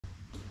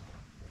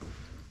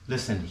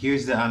Listen,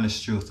 here's the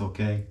honest truth,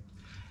 okay?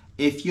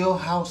 If your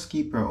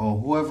housekeeper or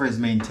whoever is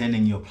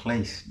maintaining your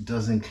place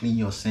doesn't clean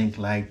your sink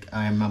like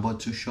I'm about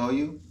to show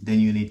you,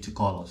 then you need to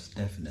call us,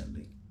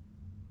 definitely.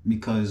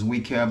 Because we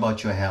care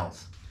about your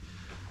health.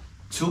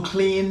 To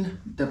clean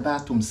the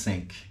bathroom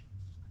sink,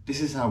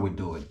 this is how we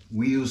do it.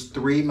 We use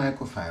 3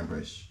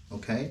 microfibers,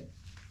 okay?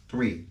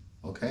 3,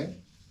 okay?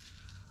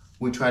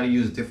 We try to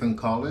use different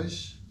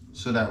colors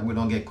so that we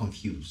don't get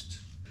confused.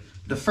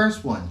 The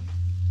first one,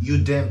 you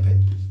damp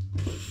it.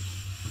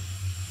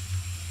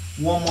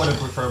 Warm water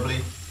preferably.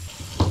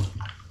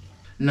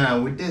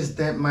 Now with this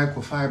damp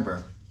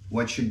microfiber,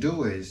 what you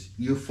do is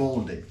you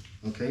fold it,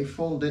 okay?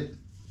 Fold it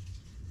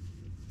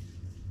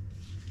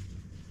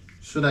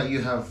so that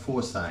you have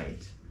 4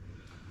 sides.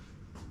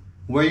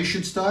 Where you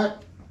should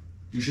start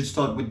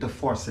with the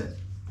faucet,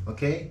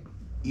 okay?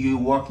 You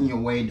working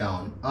your way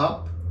down,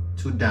 up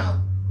to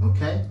down,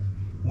 okay?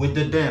 With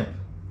the damp.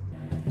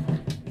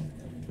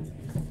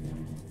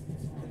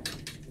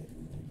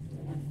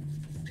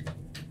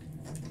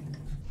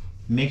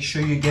 Make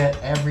sure you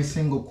get every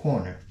single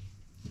corner,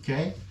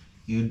 okay?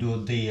 You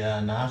do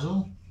the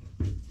nozzle.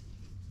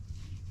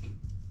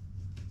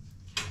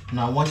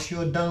 Now once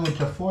you're done with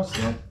the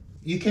faucet,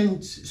 you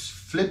can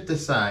flip the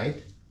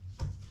side.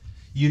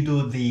 You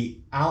do the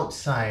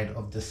outside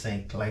of the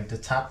sink, like the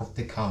top of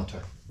the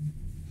counter.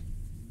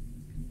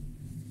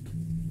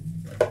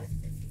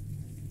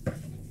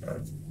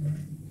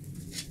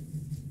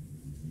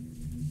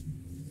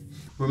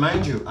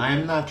 Remind you, I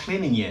am not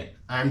cleaning yet.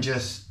 I'm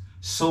just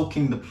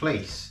soaking the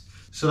place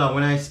so that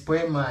when I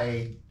spray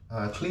my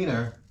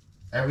cleaner,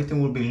 everything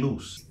will be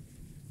loose.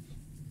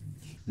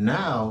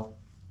 Now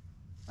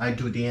I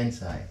do the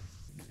inside.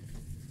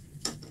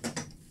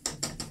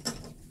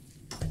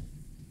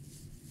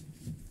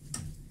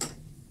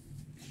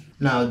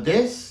 Now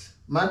this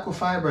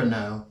microfiber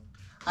now,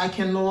 I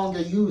can no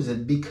longer use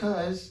it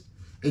because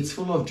it's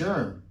full of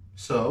germ.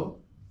 So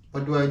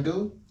what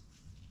do?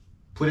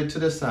 Put it to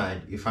the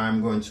side. If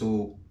I'm going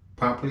to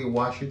properly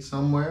wash it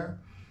somewhere,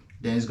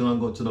 then it's gonna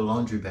go to the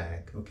laundry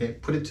bag, okay?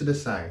 Put it to the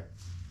side.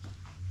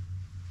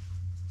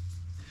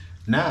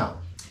 Now,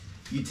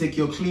 you take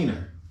your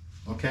cleaner,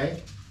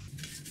 okay?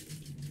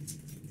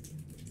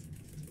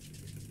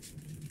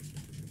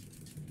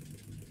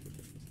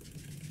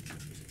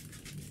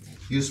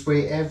 You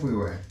spray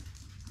everywhere.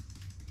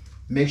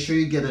 Make sure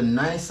you get a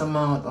nice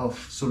amount of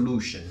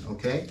solution,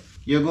 okay?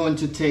 You're going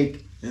to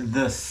take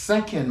the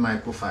second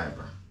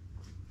microfiber,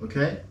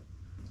 okay?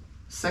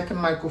 Second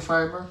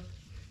microfiber,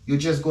 you're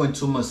just going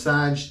to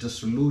massage the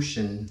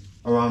solution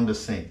around the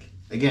sink.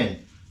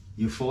 Again,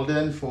 you fold it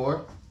in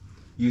 4,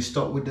 you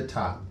start with the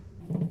top.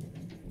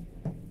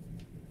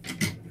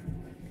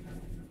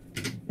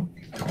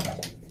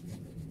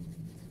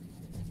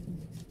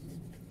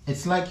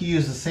 It's like you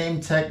use the same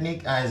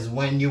technique as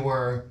when you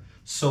were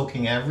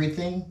soaking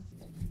everything.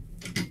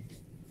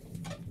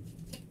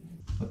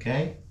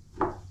 Okay,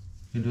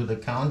 you do the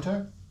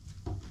counter.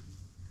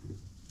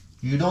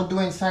 You don't do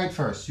inside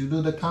first, you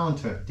do the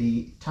counter,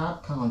 the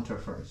top counter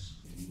first.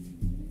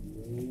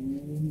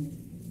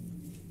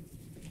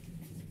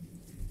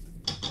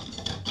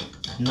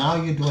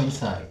 Now you do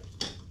inside.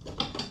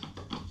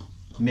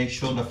 Make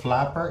sure the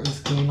flapper is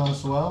clean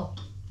as well.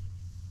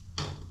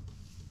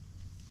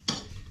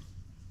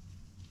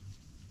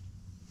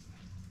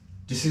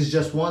 This is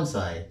just one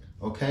side,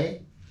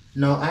 okay?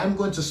 Now I'm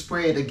going to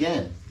spray it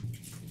again.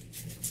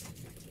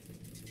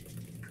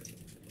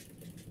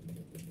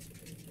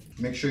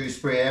 Make sure you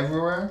spray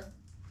everywhere.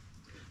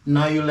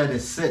 Now you let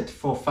it sit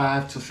for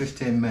 5 to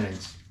 15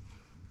 minutes.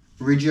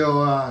 Read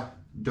your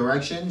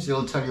directions.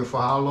 It'll tell you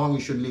for how long you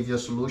should leave your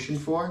solution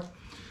for.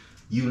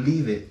 You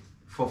leave it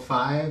for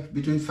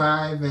between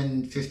 5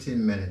 and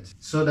 15 minutes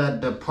so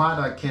that the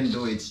product can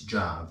do its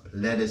job.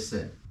 Let it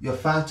sit. Your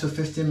 5 to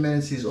 15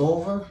 minutes is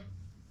over,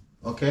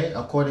 okay,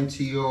 according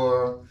to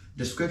your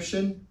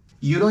description.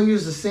 You don't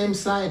use the same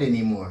side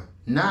anymore.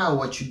 Now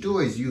what you do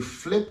is you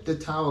flip the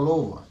towel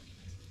over.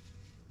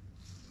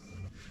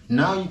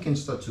 Now you can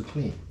start to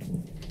clean.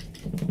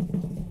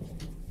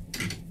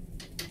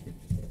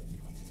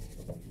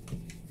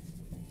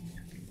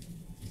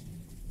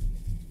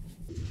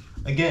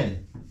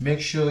 Again, make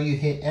sure you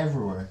hit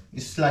everywhere.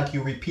 It's like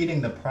you're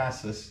repeating the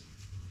process.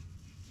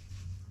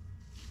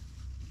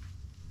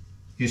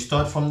 You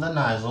start from the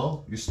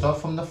nozzle, you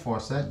start from the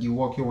faucet, you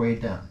work your way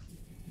down.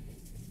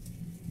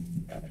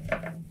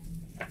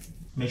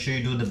 Make sure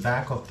you do the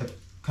back of the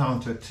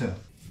counter too.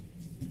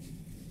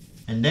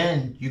 And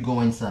then you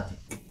go inside.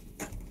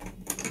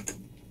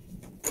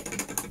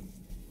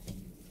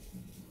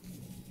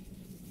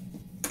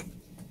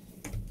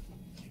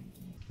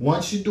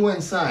 Once you do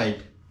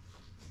inside,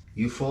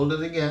 you fold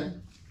it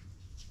again.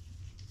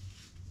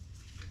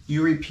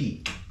 You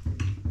repeat.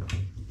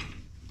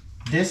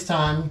 This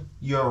time,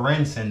 you're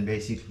rinsing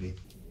basically.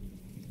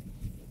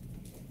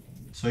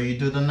 So you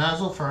do the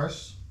nozzle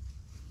first.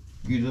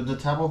 You do the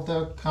top of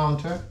the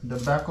counter, the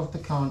back of the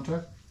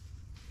counter,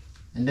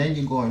 and then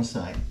you go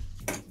inside.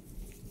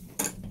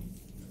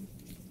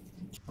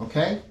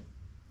 Okay?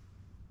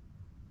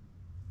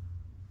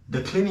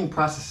 The cleaning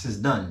process is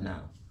done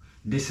now.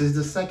 This is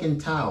the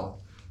second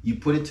towel. You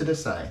put it to the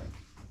side.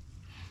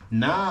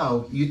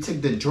 Now you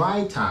take the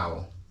dry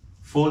towel,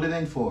 fold it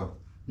in four.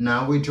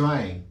 Now we're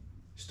drying.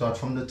 Start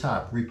from the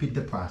top, repeat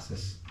the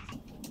process.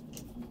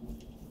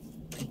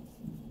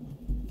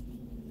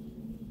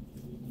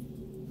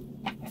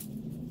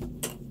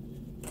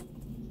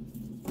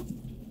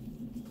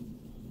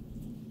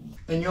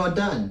 And you're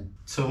done.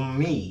 To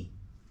me,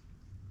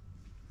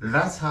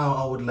 that's how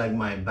I would like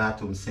my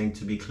bathroom sink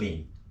to be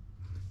clean.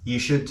 You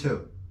should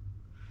too.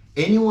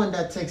 Anyone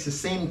that takes the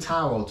same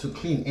towel to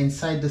clean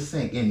inside the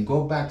sink and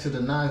go back to the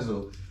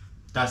nozzle,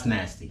 that's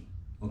nasty,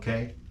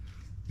 okay?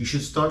 You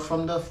should start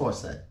from the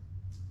faucet,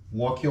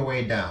 walk your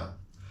way down.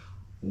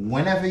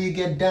 Whenever you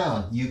get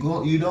down, you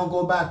don't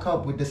go back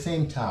up with the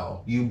same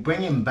towel. You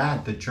bring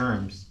back the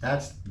germs.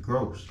 That's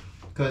gross,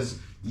 because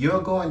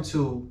you're going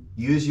to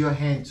use your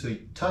hand to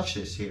touch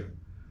this here.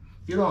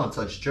 You don't want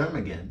to touch germ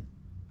again.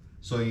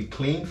 So you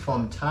clean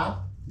from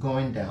top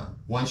going down.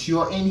 Once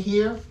you're in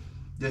here,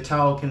 the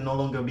towel can no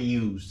longer be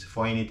used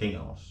for anything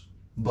else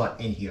but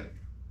in here,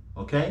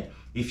 okay?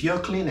 If your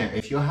cleaner,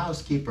 if your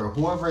housekeeper,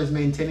 whoever is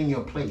maintaining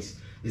your place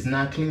is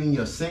not cleaning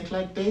your sink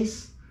like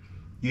this,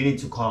 you need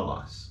to call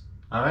us,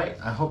 all right?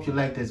 I hope you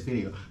like this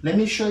video. Let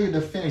me show you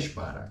the finished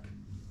product.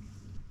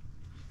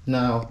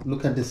 Now,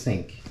 look at the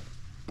sink.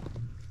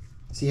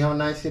 See how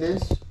nice it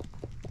is?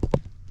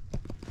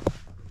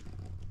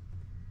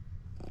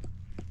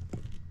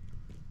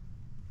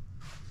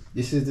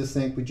 This is the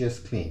sink we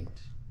just cleaned.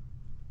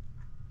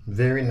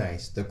 Very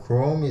nice. The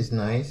chrome is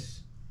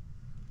nice.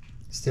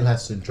 Still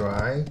has to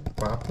dry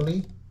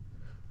properly,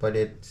 but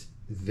it's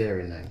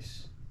very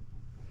nice.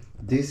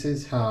 This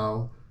is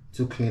how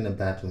to clean a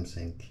bathroom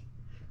sink.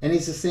 And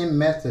it's the same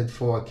method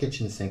for a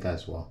kitchen sink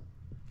as well.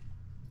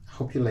 I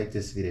hope you like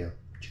this video.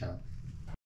 Ciao.